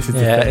 isn't it? This is the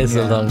thing. It is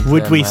a long-term.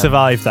 Would we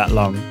survive that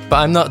long? But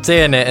I'm not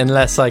doing it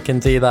unless I can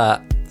do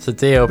that. It's a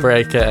deal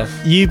breaker.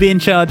 You be in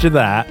charge of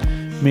that.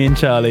 Me and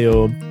Charlie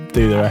will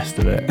do the rest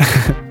of it.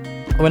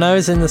 When I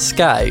was in the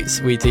Scouts,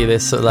 we do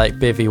this sort of like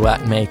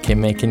bivouac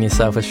making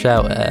yourself a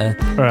shelter.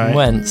 Right. And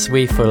once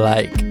we were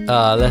like,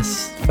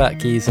 let's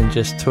fuck using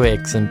just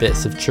twigs and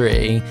bits of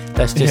tree.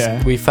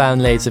 We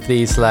found loads of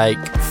these like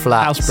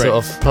flat sort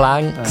of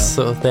planks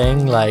sort of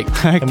thing. Like,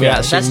 and we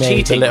actually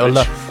made a little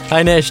log.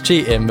 I know it's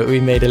cheating, but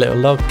we made a little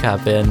log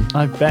cabin.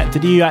 I bet.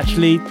 Did you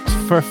actually,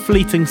 for a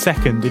fleeting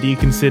second, did you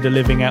consider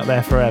living out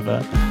there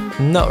forever?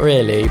 Not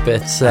really,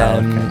 but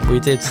we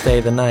did stay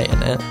the night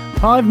in it.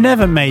 I've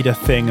never made a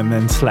thing and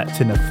then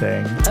slept in a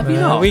thing. Have you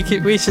not?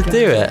 We should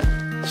do it.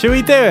 Should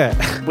we do it?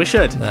 We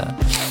should.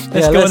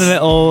 Let's go on a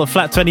little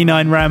Flat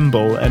 29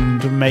 ramble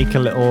and make a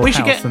little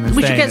house and then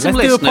we should get some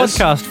listeners. Let's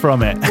do a podcast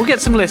from it. We'll get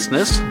some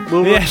listeners.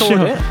 We'll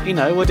record it.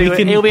 We'll do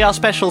it. It'll be our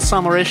special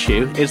summer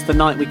issue. Is the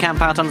night we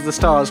camp out under the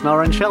stars in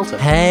our own shelter.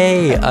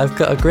 Hey, I've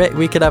got a great...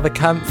 We could have a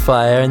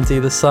campfire and do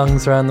the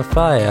songs around the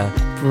fire.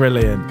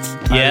 Brilliant.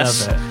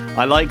 Yes. I love it.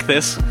 I like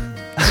this.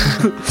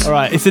 All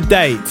right, it's a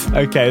date.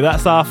 Okay,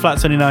 that's our Flat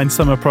 29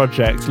 summer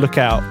project. Look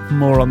out,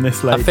 more on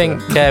this later. I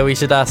think we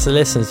should ask the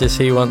listeners just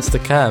who wants to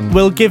come.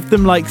 We'll give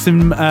them like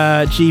some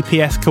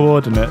GPS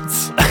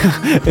coordinates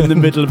in the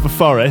middle of a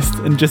forest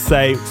and just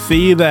say,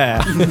 see you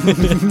there.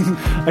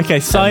 Okay,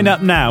 sign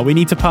up now. We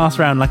need to pass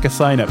around like a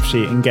sign-up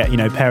sheet and get,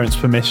 parents'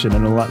 permission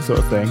and all that sort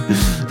of thing.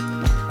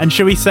 And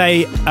should we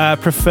say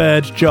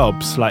preferred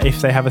jobs? Like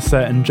if they have a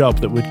certain job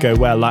that would go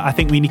well. Like I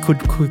think we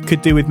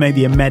could do with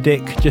maybe a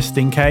medic just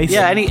in case.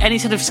 Yeah, any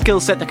sort of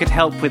skill set that could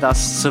help with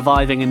us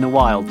surviving in the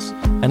wilds.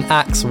 An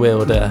axe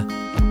wielder.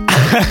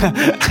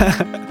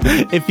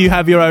 If you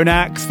have your own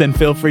axe, then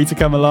feel free to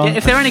come along. Yeah,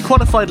 if there are any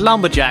qualified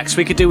lumberjacks,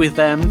 we could do with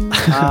them.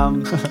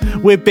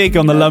 We're big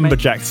on the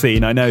lumberjack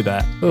scene, I know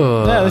that.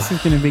 Oh. Yeah, this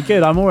is going to be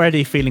good. I'm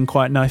already feeling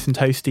quite nice and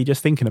toasty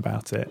just thinking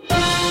about it.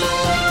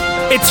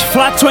 It's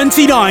Flat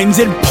 29's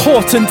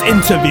important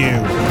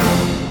interview.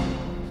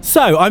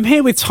 So, I'm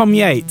here with Tom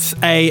Yates,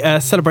 a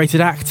celebrated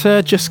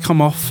actor, just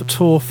come off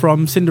tour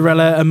from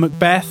Cinderella and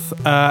Macbeth.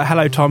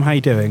 Hello, Tom, how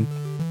you doing?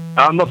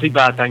 I'm not too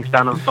bad, thanks,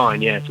 Dan. I'm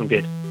fine, yes, I'm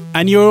good.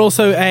 And you're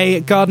also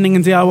a gardening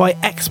and DIY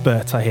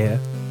expert, I hear.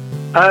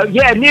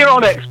 Near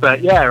on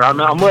expert,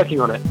 I'm working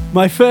on it.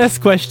 My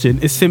first question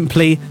is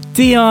simply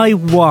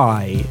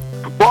DIY.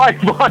 Why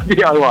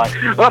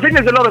DIY? Well, I think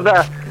there's a lot of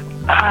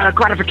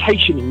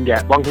gratification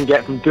one can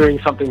get from doing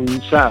something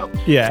themselves.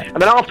 Yeah.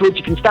 And then afterwards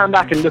you can stand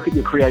back and look at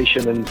your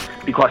creation and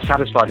be quite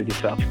satisfied with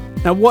yourself.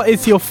 Now, what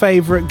is your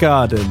favourite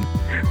garden?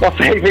 My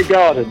favourite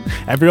garden?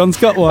 Everyone's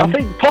got one. I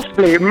think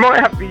possibly it might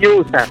have to be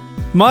yours now.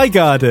 My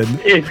garden?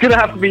 It's going to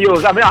have to be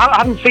yours. I mean, I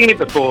haven't seen it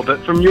before, but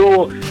from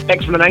your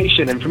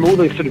explanation and from all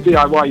the sort of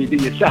DIY you do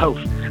yourself,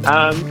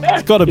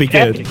 it's got to be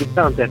good. Epic. It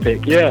sounds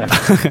epic, yeah.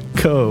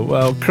 Cool.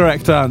 Well,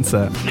 correct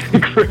answer.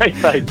 Great,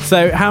 thanks.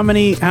 So, how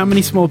many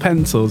small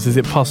pencils is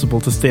it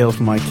possible to steal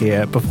from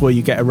IKEA before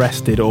you get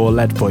arrested or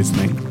lead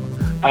poisoning?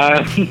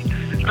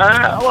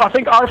 Well, I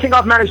think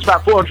I've managed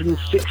about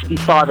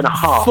 465 and a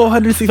half.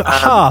 465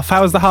 half?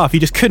 How was the half?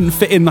 You just couldn't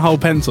fit in the whole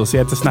pencil, so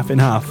you had to snap it in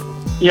half.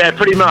 Yeah,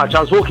 pretty much. I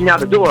was walking out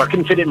the door. I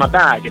couldn't fit it in my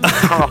bag. It was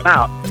half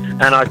out,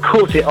 and I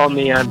caught it on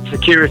the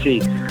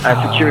security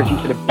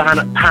sort of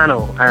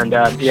panel, and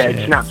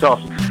it snapped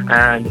off.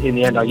 And in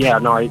the end, I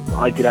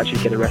did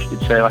actually get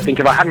arrested. So I think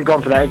if I hadn't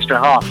gone for that extra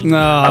half,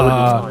 I would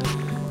have been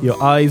fine. Your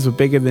eyes were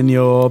bigger than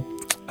your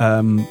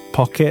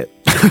pocket.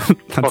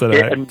 I don't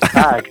know. And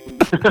bag.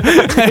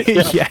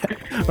 Yeah.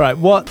 Right.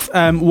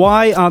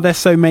 Why are there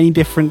so many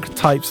different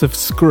types of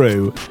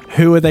screw?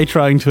 Who are they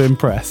trying to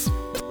impress?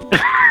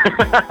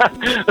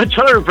 They're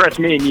trying to impress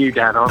me and you,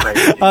 Dan, aren't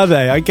they? Are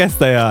they? I guess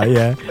they are,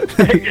 yeah.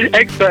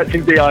 Experts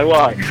in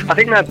DIY. I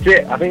think that's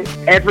it. I think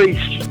every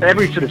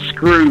sort of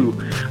screw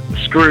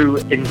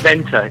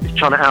inventor is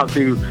trying to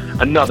outdo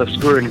another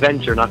screw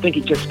inventor, and I think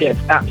it just gets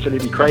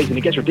absolutely crazy and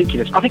it gets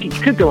ridiculous. I think it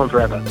could go on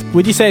forever.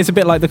 Would you say it's a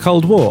bit like the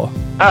Cold War?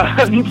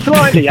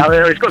 Slightly. I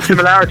mean, it's got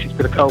similarities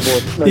to the Cold War.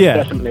 Most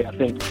definitely, I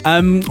think.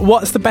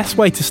 What's the best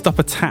way to stop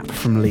a tap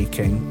from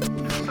leaking?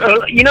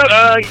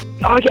 I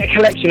get a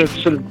collection of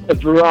sort of a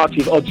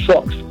variety of odd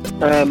socks,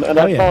 and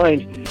I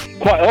find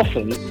quite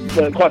often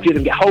that quite a few of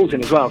them get holes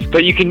in as well.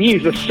 But you can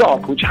use a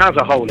sock which has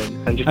a hole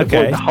in and just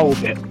avoid the hole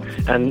bit.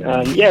 And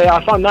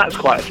I find that's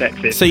quite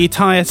effective. So you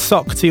tie a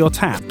sock to your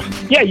tap?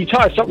 Yeah, you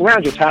tie a sock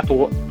around your tap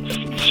or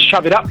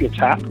shove it up your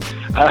tap.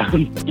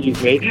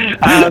 Excuse me. And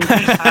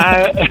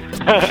I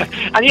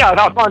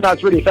find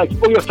that's really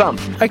effective. Or your thumb.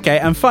 Okay,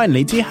 and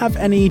finally, do you have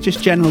any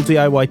just general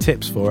DIY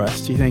tips for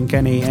us? Do you think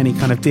any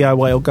kind of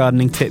DIY or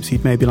gardening tips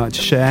you'd maybe like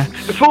to share?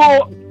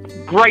 Before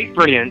great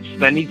brilliance,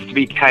 there needs to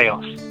be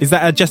chaos. Is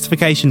that a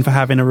justification for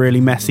having a really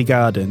messy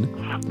garden?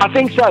 I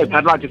think so.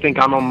 I'd like to think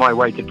I'm on my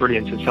way to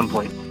brilliance at some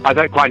point. I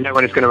don't quite know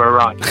when it's going to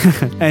arrive.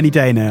 Any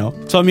day now.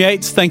 Tom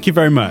Yates, thank you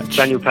very much.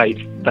 Daniel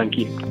Pate, thank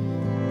you.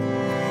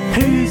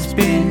 Who's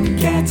been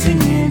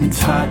getting in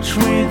touch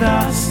with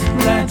us?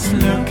 Let's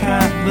look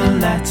at the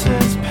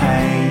letters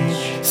page.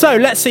 So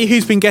let's see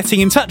who's been getting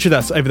in touch with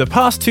us over the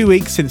past 2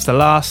 weeks since the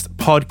last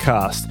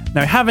podcast.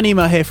 Now, I have an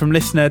email here from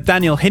listener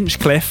Daniel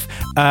Hinchcliffe.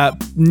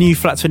 New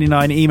Flat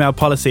 29 email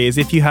policy is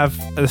if you have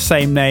the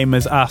same name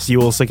as us,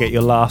 you also get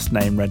your last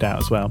name read out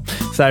as well.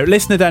 So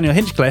listener Daniel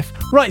Hinchcliffe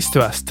writes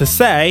to us to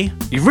say,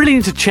 you really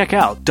need to check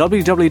out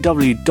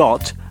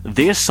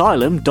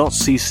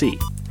www.theasylum.cc,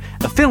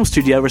 a film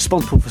studio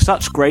responsible for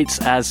such greats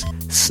as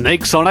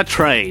Snakes on a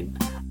Train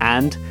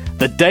and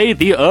The Day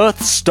the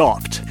Earth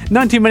Stopped.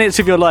 90 minutes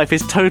of your life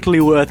is totally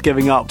worth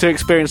giving up to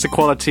experience the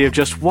quality of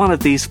just one of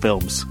these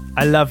films.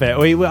 I love it.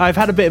 I've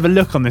had a bit of a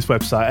look on this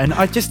website, and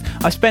I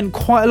spent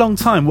quite a long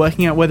time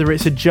working out whether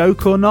it's a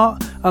joke or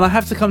not, and I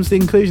have to come to the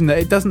conclusion that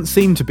it doesn't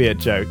seem to be a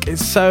joke.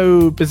 It's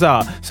so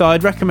bizarre. So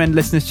I'd recommend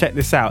listeners check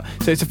this out.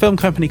 So it's a film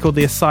company called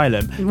The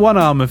Asylum. One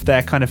arm of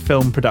their kind of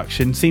film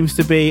production seems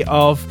to be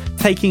of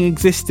taking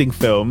existing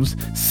films,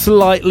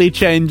 slightly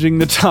changing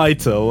the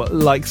title,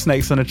 like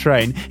Snakes on a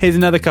Train. Here's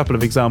another couple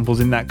of examples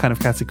in that kind of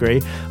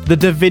category. The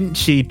Da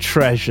Vinci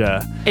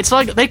Treasure. It's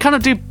like they kind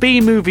of do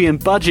B-movie and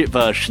budget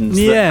versions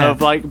of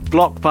like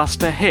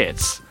blockbuster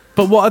hits.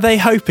 But what are they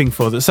hoping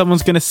for? That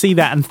someone's going to see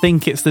that and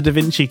think it's the Da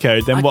Vinci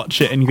Code, then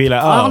watch it and be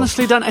like, oh. I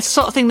honestly don't. It's the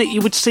sort of thing that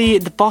you would see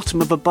at the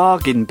bottom of a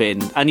bargain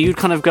bin, and you'd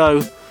kind of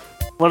go,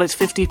 well, it's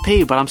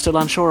 50p, but I'm still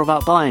unsure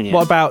about buying it.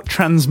 What about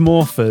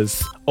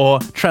Transmorphers or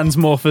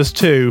Transmorphers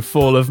 2,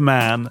 Fall of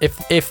Man?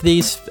 If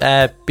these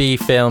B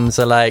films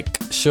are like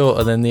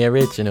shorter than the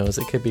originals,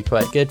 it could be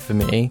quite good for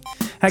me.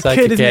 That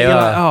could, isn't it? You're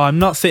like, I'm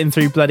not sitting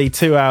through bloody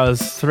 2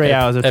 hours, 3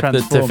 hours of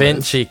Transformers. The Da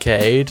Vinci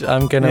Code,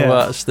 I'm going to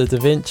watch the Da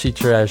Vinci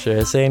Treasure.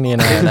 It's only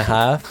an hour and a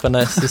half, and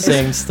it's the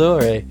same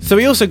story. So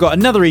we also got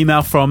another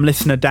email from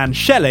listener Dan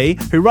Shelley,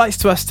 who writes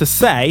to us to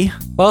say,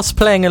 whilst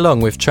playing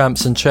along with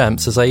Tramps and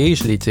Tramps as I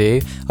usually do,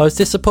 I was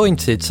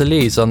disappointed to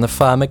lose on the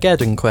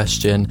Farmageddon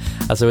question,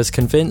 as I was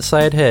convinced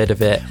I had heard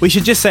of it. We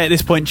should just say at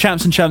this point,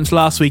 Tramps and Tramps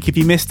last week, if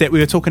you missed it, we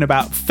were talking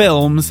about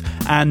films,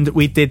 and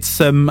we did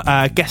some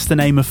guess the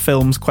name of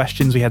films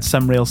questions. We had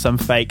some real, some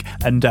fake,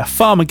 and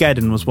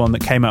Farmageddon was one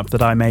that came up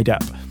that I made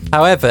up.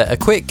 However, a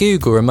quick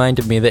Google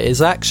reminded me that it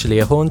is actually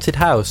a haunted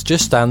house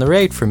just down the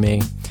road from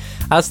me.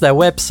 As their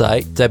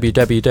website,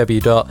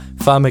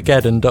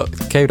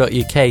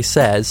 www.farmageddon.co.uk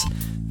says,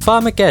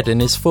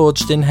 Farmageddon is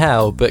forged in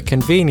hell, but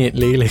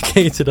conveniently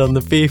located on the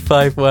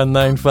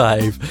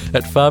B5195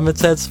 at Farmer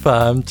Ted's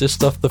farm,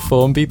 just off the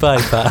Formby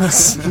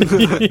bypass.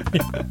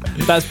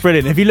 That's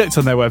brilliant. If you looked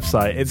on their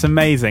website, it's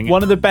amazing.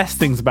 One of the best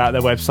things about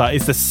their website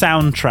is the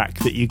soundtrack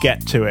that you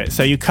get to it.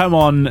 So you come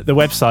on the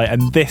website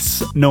and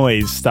this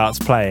noise starts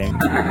playing.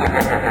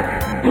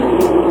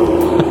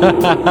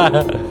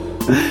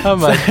 Oh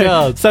my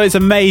God. So it's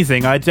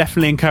amazing. I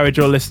definitely encourage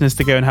all listeners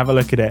to go and have a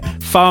look at it.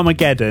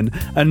 Farmageddon.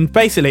 And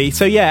basically,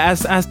 so yeah,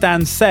 as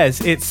Dan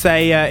says, it's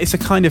a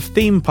kind of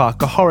theme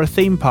park, a horror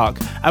theme park,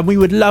 and we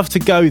would love to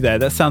go there.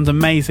 That sounds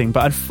amazing,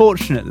 but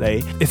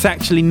unfortunately it's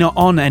actually not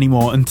on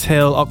anymore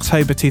until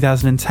October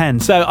 2010.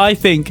 So I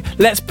think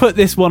let's put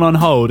this one on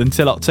hold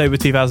until October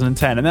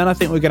 2010, and then I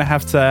think we're going to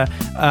have to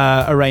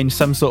arrange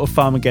some sort of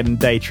Farmageddon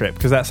day trip,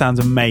 because that sounds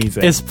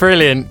amazing. It's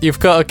brilliant.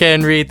 You've got to go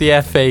and read the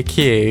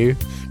FAQ.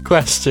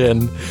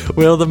 Question: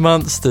 will the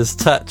monsters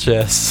touch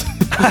us?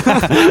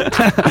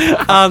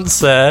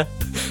 Answer: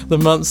 the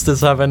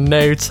monsters have a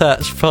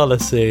no-touch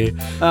policy.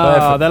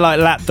 Oh, they're like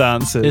lap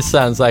dancers. It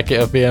sounds like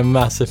it'll be a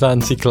massive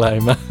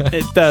anticlimax.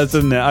 It does,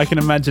 doesn't it? I can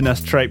imagine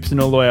us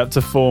traipsing all the way up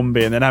to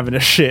Formby and then having a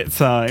shit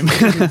time.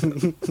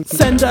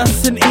 Send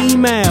us an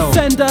email.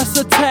 Send us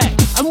a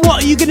text. And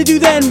what are you going to do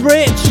then,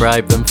 Rich?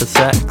 Bribe them for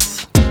sex.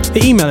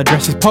 The email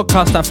address is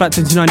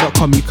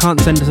podcast@flat29.com. You can't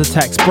send us a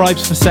text.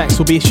 Bribes for sex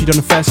will be issued on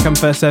a first come,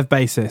 first served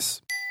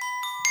basis.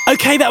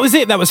 Okay, that was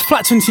it. That was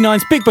Flat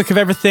 29's Big Book of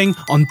Everything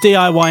on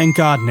DIY and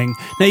gardening.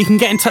 Now, you can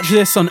get in touch with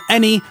us on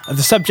any of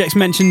the subjects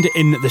mentioned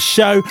in the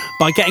show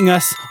by getting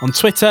us on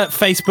Twitter,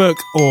 Facebook,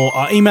 or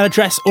our email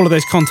address. All of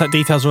those contact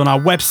details are on our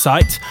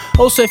website.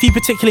 Also, if you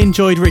particularly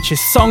enjoyed Rich's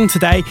song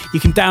today,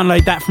 you can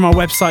download that from our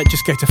website.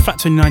 Just go to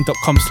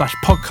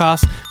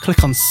flat29.com/podcast,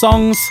 click on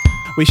songs.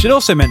 We should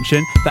also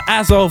mention that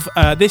as of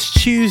this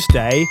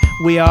Tuesday,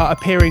 we are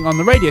appearing on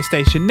the radio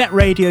station Net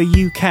Radio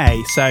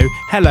UK. So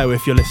hello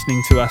if you're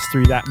listening to us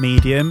through that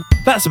medium.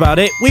 That's about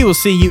it. We will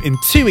see you in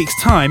 2 weeks'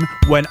 time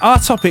when our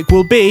topic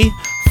will be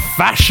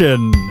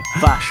fashion.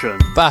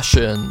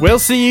 Fashion. We'll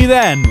see you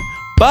then.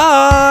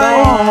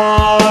 Bye.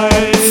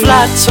 Bye.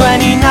 Flat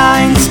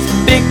 29's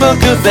Big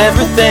Book of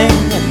Everything.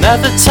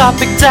 Another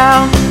topic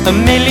down,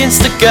 and millions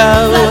to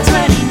go.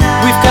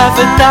 We've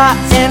covered that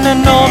in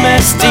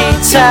enormous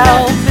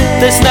detail.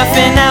 There's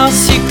nothing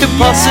else you could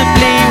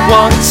possibly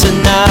want to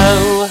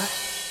know.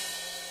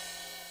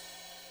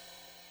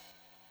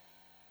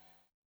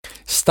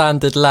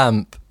 Standard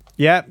lamp.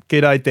 Yep,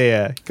 good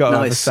idea.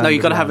 Nice. No,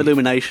 you've got to have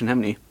illumination,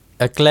 haven't you?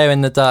 A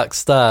glow-in-the-dark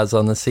stars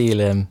on the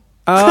ceiling.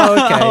 Oh,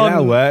 okay,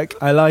 that'll work.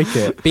 I like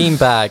it.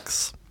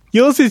 Beanbags.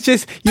 Yours is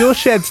just, your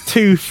shed's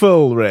too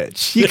full,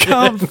 Rich. You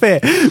can't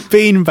fit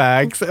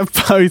beanbags, a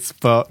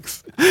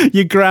postbox,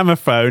 your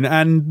gramophone,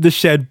 and the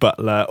shed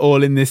butler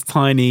all in this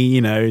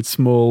tiny,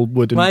 small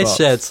wooden box. My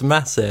shed's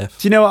massive.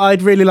 Do you know what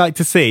I'd really like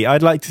to see?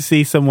 I'd like to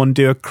see someone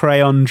do a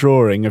crayon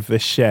drawing of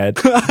this shed.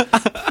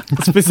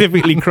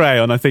 Specifically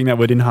crayon. I think that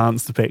would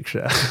enhance the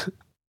picture.